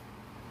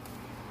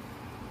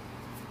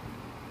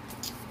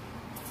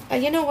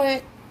 You know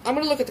what? I'm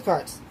going to look at the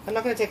cards. I'm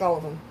not going to take all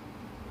of them.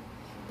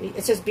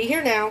 It says, be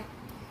here now.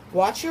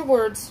 Watch your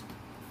words.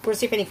 We'll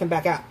see if any come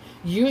back out.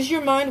 Use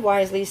your mind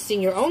wisely.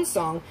 Sing your own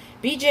song.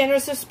 Be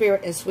generous of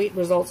spirit, and sweet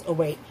results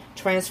await.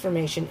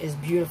 Transformation is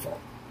beautiful.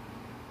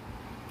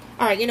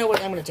 All right, you know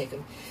what? I'm going to take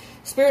them.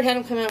 Spirit had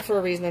them come out for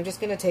a reason. I'm just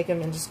going to take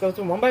them and just go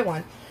through them one by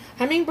one.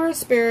 Hummingbird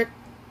Spirit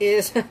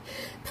is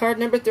card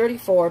number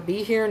 34.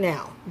 Be here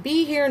now.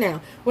 Be here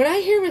now. What I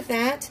hear with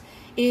that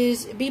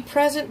is be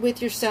present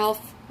with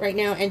yourself right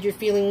now and your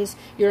feelings,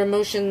 your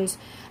emotions.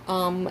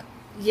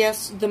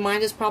 Yes, the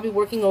mind is probably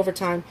working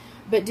overtime,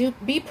 but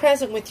be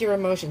present with your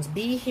emotions.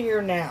 Be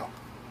here now.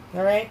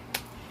 All right?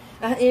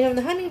 You know,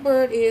 the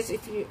hummingbird is,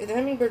 the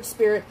hummingbird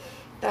spirit,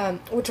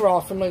 which we're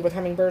all familiar with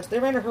hummingbirds,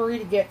 they're in a hurry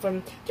to get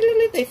from,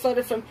 they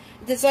flutter from,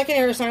 it's like an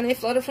air sign, they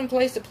flutter from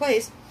place to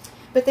place,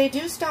 but they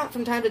do stop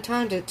from time to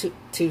time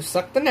to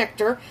suck the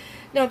nectar.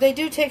 No, they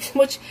do take,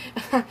 which,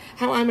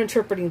 how I'm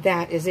interpreting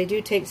that is they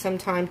do take some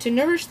time to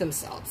nourish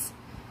themselves.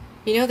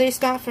 You know, they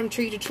stop from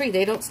tree to tree.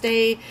 They don't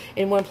stay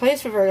in one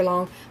place for very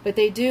long, but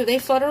they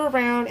flutter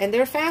around, and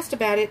they're fast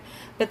about it,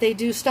 but they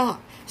do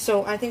stop.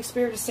 So I think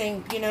Spirit is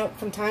saying, you know,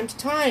 from time to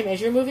time, as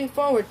you're moving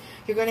forward,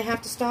 you're going to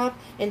have to stop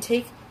and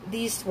take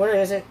these,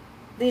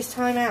 these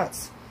time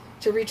outs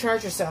to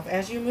recharge yourself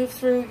as you move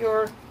through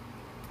your,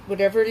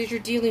 whatever it is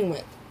you're dealing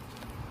with.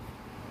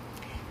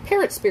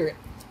 Parrot Spirit,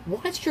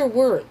 watch your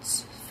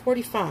words.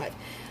 45.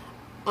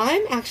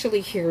 I'm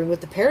actually hearing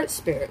with the parrot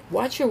spirit,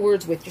 watch your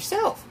words with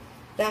yourself.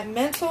 That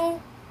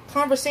mental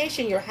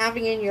conversation you're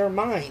having in your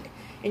mind,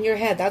 in your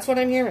head, that's what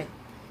I'm hearing.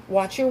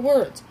 Watch your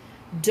words.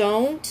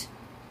 Do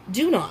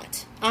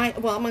not.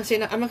 I'm going to say,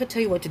 I'm not going to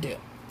tell you what to do.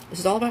 This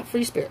is all about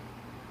free spirit.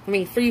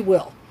 Free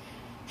will.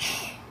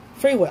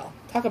 Free will.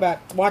 Talk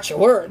about watch your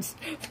words.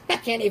 I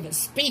can't even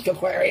speak,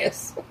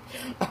 Aquarius.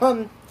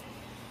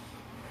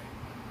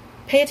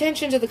 Pay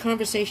attention to the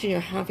conversation you're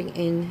having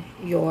in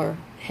your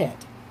head.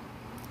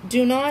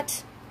 Do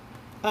not,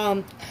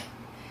 I'm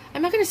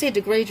not going to say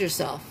degrade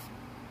yourself.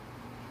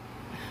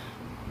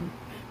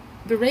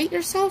 Berate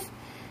yourself.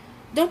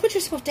 Don't put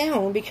yourself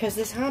down because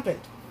this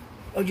happened.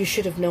 Oh, you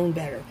should have known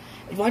better.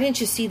 Why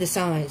didn't you see the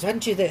signs? Why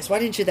didn't you this? Why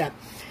didn't you that?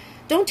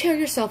 Don't tear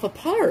yourself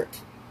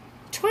apart.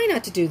 Try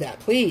not to do that,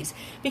 please,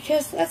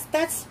 because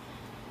that's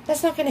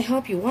not going to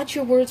help you. Watch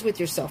your words with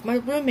yourself. My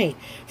roommate,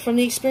 from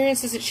the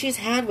experiences that she's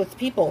had with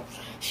people,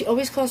 she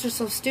always calls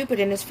herself stupid,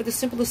 and it's for the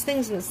simplest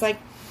things, and it's like,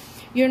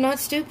 you're not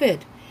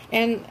stupid.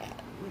 And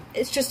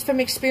it's just from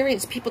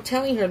experience, people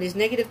telling her these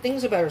negative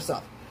things about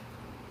herself.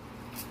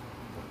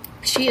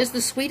 She is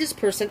the sweetest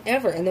person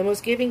ever and the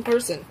most giving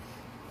person.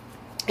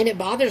 And it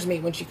bothers me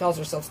when she calls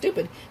herself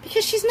stupid,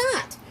 because she's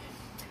not.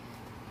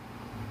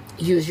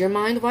 Use your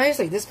mind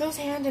wisely. This goes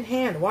hand in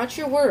hand. Watch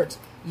your words.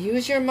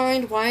 Use your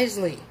mind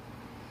wisely.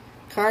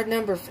 Card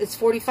number, it's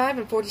 45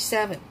 and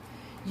 47.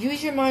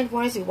 Use your mind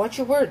wisely. Watch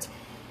your words.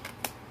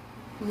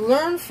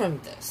 Learn from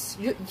this.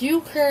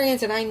 You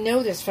Aquarians, and I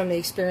know this from the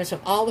experience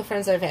of all the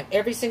friends I've had,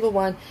 every single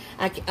one.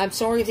 I'm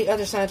sorry if the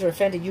other signs are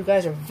offended. You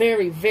guys are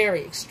very,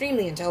 very,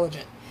 extremely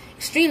intelligent.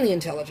 Extremely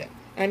intelligent.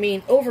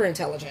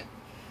 Over-intelligent.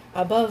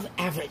 Above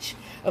average.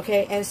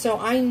 Okay, and so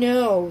I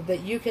know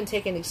that you can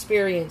take an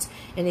experience,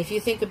 and if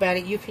you think about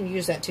it, you can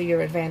use that to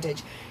your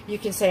advantage. You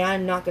can say,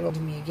 I'm not going to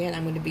do me again.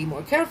 I'm going to be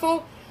more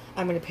careful.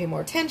 I'm going to pay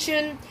more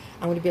attention.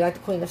 I'm going to be like the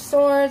Queen of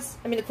Swords.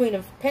 The Queen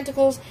of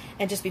Pentacles,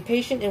 and just be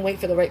patient and wait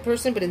for the right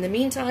person. But in the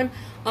meantime,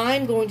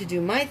 I'm going to do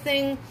my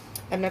thing.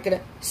 I'm not going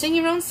to sing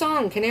your own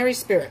song, Canary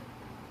Spirit.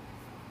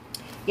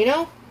 You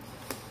know,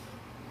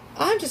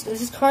 this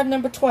is card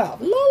number 12.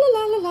 La, la,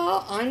 la, la,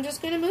 la. I'm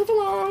just going to move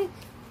along.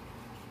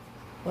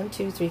 1,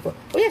 2, 3, 4.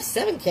 We have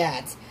 7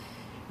 cats.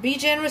 Be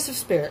generous of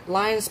spirit.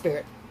 Lion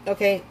spirit.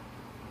 Okay.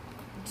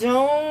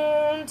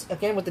 Don't.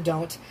 Again with the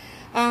don't.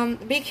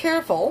 Be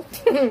careful.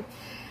 I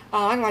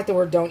don't like the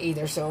word don't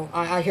either, so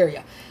I hear you.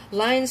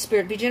 Lion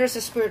spirit. Be generous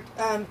of spirit.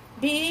 I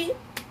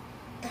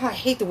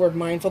hate the word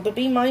mindful, but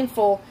be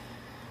mindful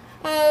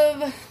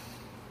of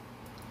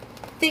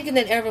thinking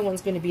that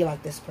everyone's going to be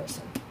like this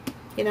person.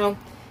 You know?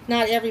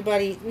 Not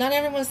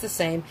everyone's the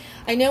same.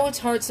 I know it's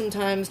hard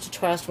sometimes to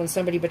trust when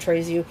somebody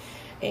betrays you.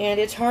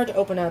 And it's hard to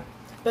open up.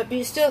 But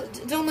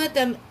don't let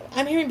them,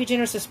 I'm hearing be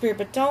generous of spirit,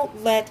 but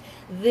don't let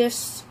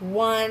this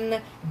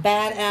one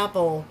bad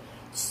apple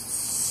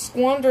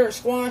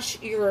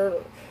squash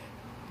your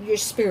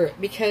spirit.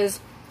 Because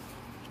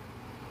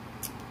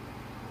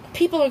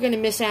people are going to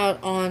miss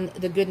out on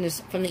the goodness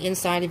from the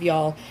inside of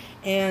y'all.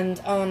 And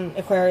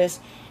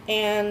Aquarius.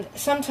 And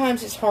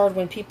sometimes it's hard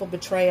when people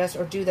betray us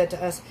or do that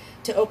to us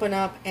to open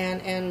up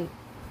and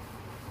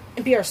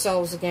be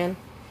ourselves again.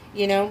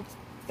 You know?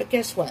 But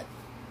guess what?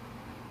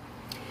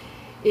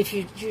 If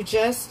you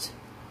just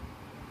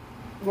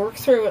work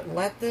through it and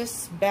let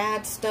this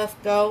bad stuff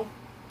go,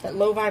 that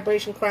low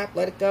vibration crap,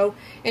 let it go.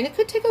 And it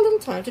could take a little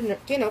time to,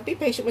 you know, be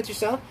patient with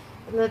yourself,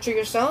 nurture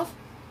yourself,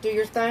 do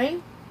your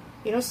thing,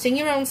 you know, sing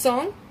your own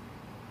song.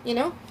 You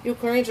know, you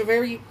Aquarians are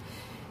very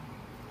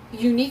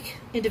unique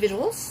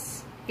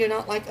individuals. You're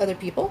not like other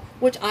people,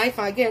 which I,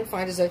 again,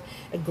 find is a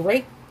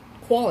great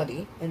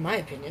quality, in my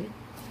opinion.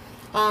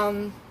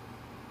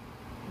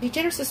 Be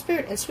generous of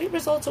spirit, and sweet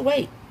results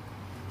await.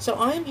 So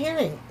I am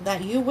hearing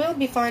that you will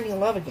be finding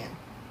love again.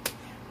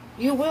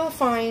 You will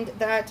find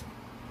that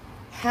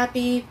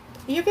happy...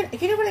 You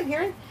know what I'm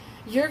hearing?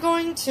 You're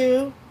going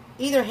to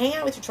either hang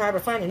out with your tribe or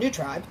find a new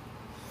tribe.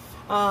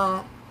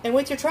 And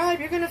with your tribe,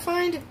 you're going to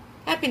find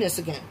happiness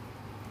again.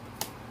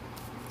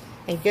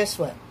 And guess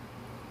what?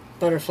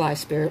 Butterfly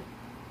spirit.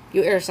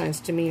 You air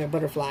signs to me are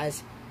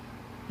butterflies.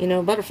 You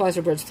know, butterflies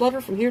are birds. Flutter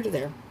from here to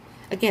there.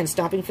 Again,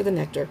 stopping for the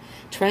nectar.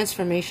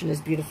 Transformation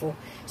is beautiful.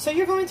 So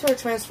you're going through a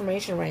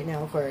transformation right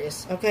now,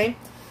 Aquarius. Okay?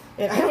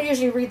 And I don't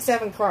usually read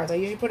 7 cards. I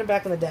usually put them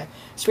back on the deck.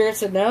 Spirit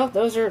said, no,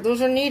 those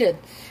are needed.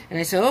 And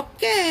I said,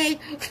 okay.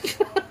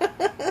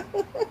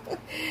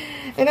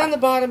 And on the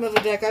bottom of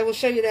the deck, I will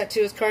show you that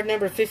too, is card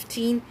number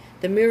 15.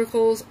 The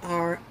miracles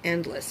are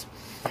endless.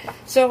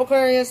 So,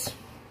 Aquarius,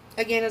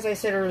 again, as I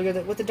said earlier,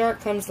 that with the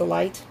dark comes the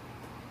light.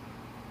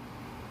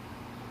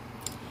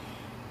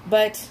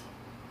 But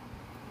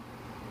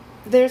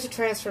there's a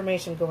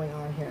transformation going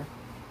on here.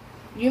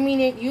 You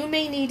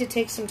may need to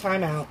take some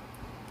time out.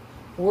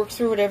 Work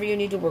through whatever you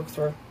need to work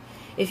through.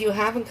 If you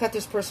haven't cut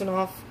this person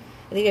off,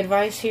 the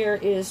advice here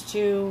is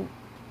to...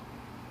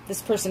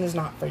 This person is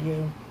not for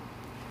you.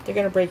 They're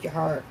going to break your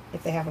heart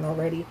if they haven't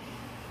already.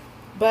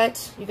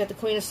 But you got the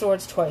Queen of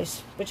Swords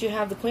twice. But you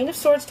have the Queen of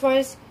Swords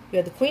twice. You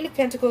have the Queen of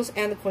Pentacles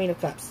and the Queen of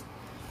Cups.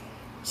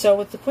 So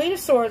with the Queen of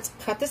Swords,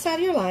 cut this out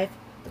of your life.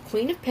 The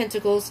Queen of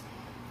Pentacles,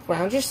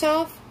 ground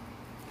yourself.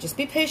 Just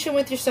be patient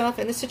with yourself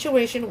and the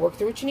situation. Work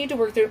through what you need to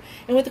work through.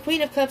 And what the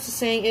Queen of Cups is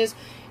saying is,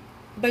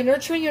 by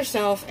nurturing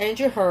yourself and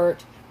your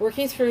heart,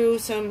 working through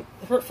some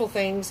hurtful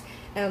things,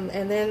 and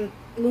then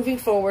moving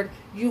forward,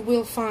 you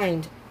will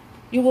find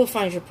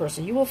your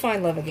person. You will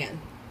find love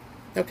again.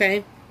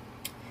 Okay?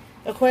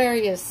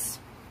 Aquarius.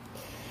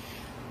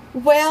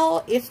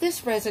 Well, if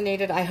this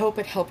resonated, I hope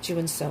it helped you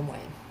in some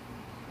way.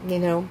 You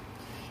know,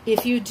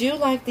 if you do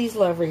like these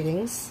love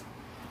readings,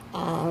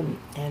 and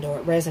or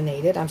it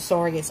resonated, I'm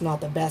sorry it's not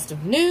the best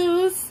of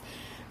news,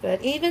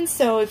 but even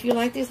so, if you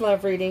like these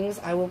love readings,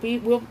 I will be,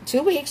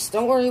 2 weeks,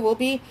 don't worry, we'll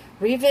be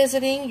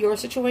revisiting your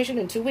situation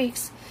in 2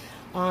 weeks.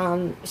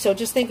 So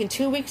just think in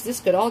 2 weeks, this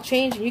could all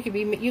change, and you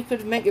could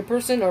have met your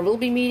person, or will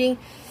be meeting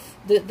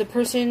the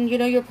person, you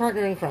know, your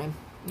partner in crime,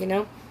 you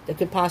know, that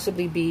could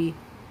possibly be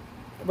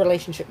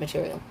relationship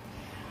material.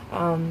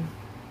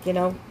 You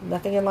know,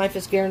 nothing in life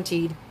is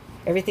guaranteed.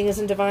 Everything is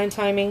in divine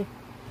timing.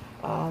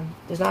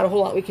 There's not a whole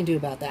lot we can do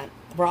about that.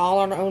 We're all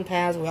on our own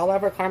paths. We all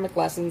have our karmic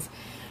lessons.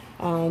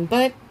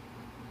 But,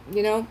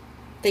 you know,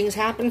 things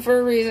happen for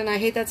a reason. I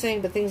hate that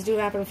saying, but things do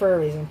happen for a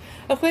reason.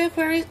 Okay,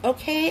 Aquarius.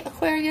 Okay,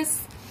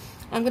 Aquarius.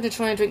 I'm going to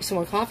try and drink some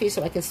more coffee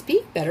so I can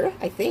speak better,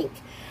 I think.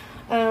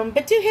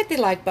 But do hit the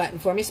like button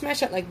for me.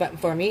 Smash that like button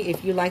for me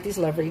if you like these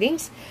love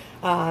readings,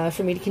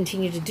 for me to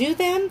continue to do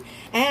them.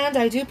 And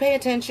I do pay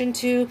attention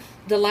to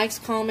the likes,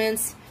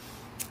 comments,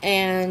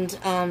 and,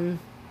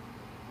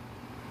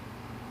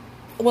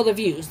 well, the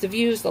views,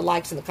 the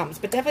likes, and the comments.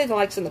 But definitely the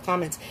likes and the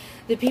comments.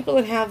 The people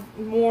that have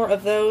more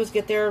of those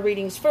get their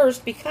readings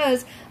first,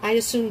 because I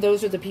assume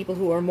those are the people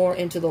who are more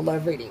into the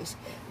love readings.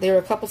 There are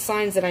a couple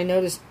signs that I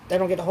noticed I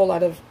don't get a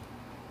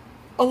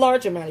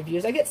large amount of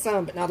views. I get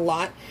some, but not a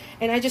lot.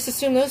 And I just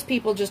assume those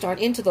people just aren't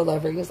into the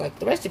love readings like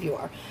the rest of you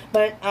are.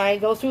 But I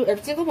go through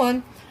every single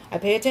one. I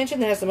pay attention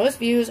that has the most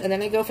views, and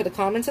then I go for the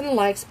comments and the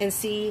likes and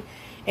see.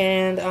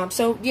 And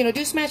so, you know,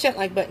 do smash that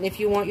like button if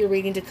you want your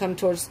reading to come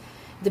towards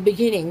the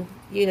beginning.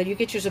 You know, you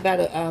get yours about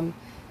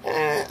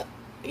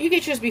you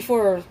get yours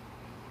before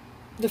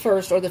the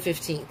 1st or the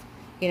 15th.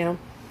 You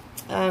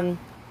know,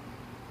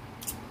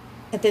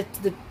 at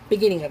the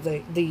beginning of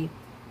the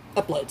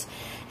uploads.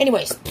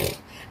 Anyways.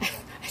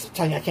 I'm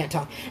telling you, I can't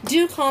talk.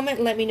 Do comment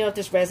and let me know if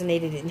this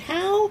resonated and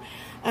how.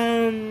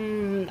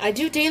 I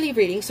do daily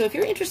readings, so if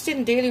you're interested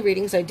in daily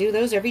readings, I do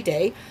those every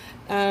day.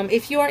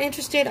 If you are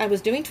interested, I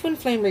was doing twin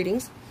flame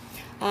readings.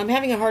 I'm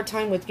having a hard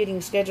time with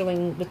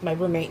scheduling with my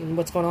roommate and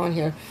what's going on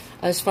here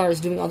as far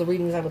as doing all the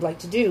readings I would like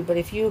to do. But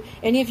if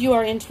any of you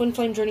are in twin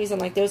flame journeys and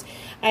like those,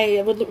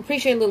 I would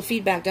appreciate a little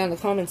feedback down in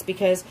the comments,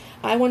 because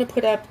I want to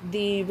put up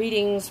the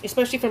readings,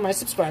 especially for my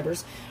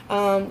subscribers,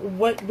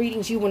 what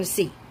readings you want to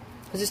see.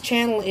 Because this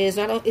channel is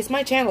it's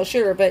my channel,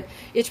 sure, but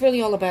it's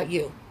really all about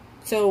you.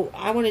 So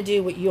I want to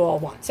do what you all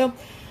want. So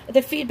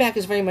the feedback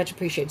is very much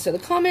appreciated. So the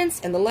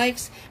comments and the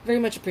likes, very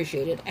much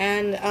appreciated.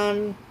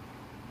 And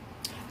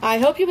I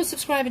hope you will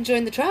subscribe and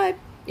join the tribe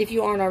if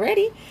you aren't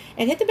already,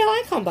 and hit the bell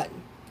icon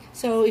button.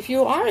 So if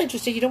you are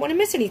interested, you don't want to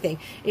miss anything.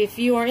 If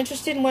you are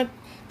interested in what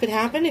could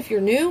happen, if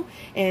you're new,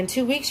 and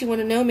 2 weeks you want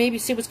to know, maybe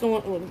see what's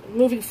going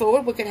moving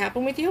forward, what could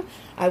happen with you,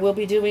 I will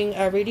be doing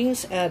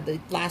readings the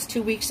last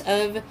 2 weeks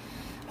of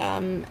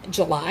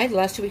July, the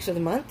last 2 weeks of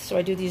the month. So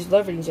I do these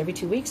love readings every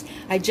 2 weeks.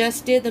 I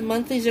just did the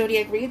monthly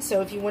zodiac read,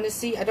 so if you want to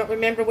see, I don't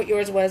remember what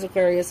yours was,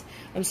 Aquarius.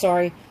 I'm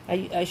sorry.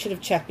 I should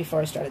have checked before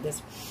I started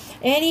this.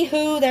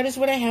 Anywho, that is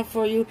what I have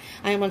for you.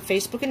 I am on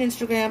Facebook and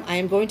Instagram. I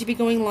am going to be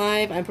going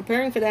live. I'm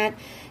preparing for that.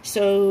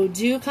 So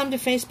do come to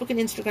Facebook and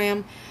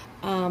Instagram.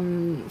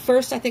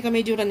 First, I think I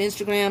may do it on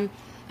Instagram.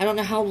 I don't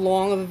know how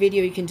long of a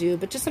video you can do,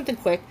 but just something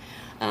quick.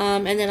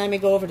 And then I may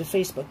go over to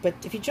Facebook. But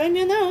if you join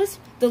me on those,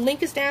 the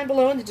link is down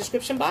below in the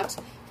description box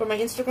for my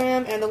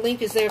Instagram, and the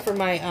link is there for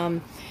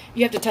my,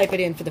 you have to type it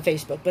in for the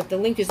Facebook, but the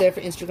link is there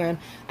for Instagram.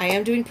 I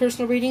am doing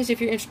personal readings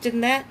if you're interested in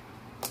that.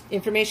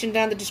 Information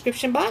down the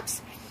description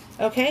box.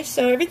 Okay,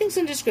 so everything's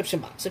in the description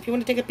box. So if you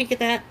want to take a peek at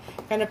that,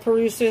 kind of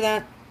peruse through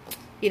that,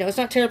 you know, it's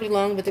not terribly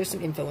long, but there's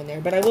some info in there.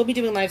 But I will be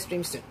doing live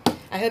streams soon.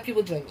 I hope you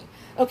will join me.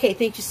 Okay,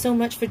 thank you so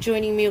much for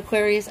joining me,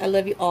 Aquarius. I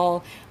love you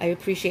all. I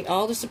appreciate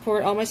all the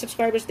support, all my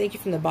subscribers. Thank you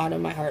from the bottom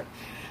of my heart.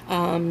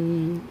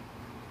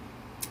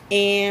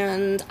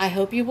 And I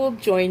hope you will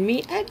join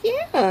me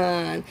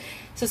again.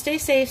 So stay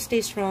safe, stay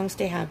strong,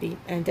 stay happy,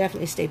 and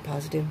definitely stay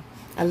positive.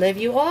 I love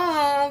you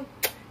all.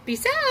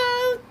 Peace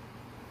out.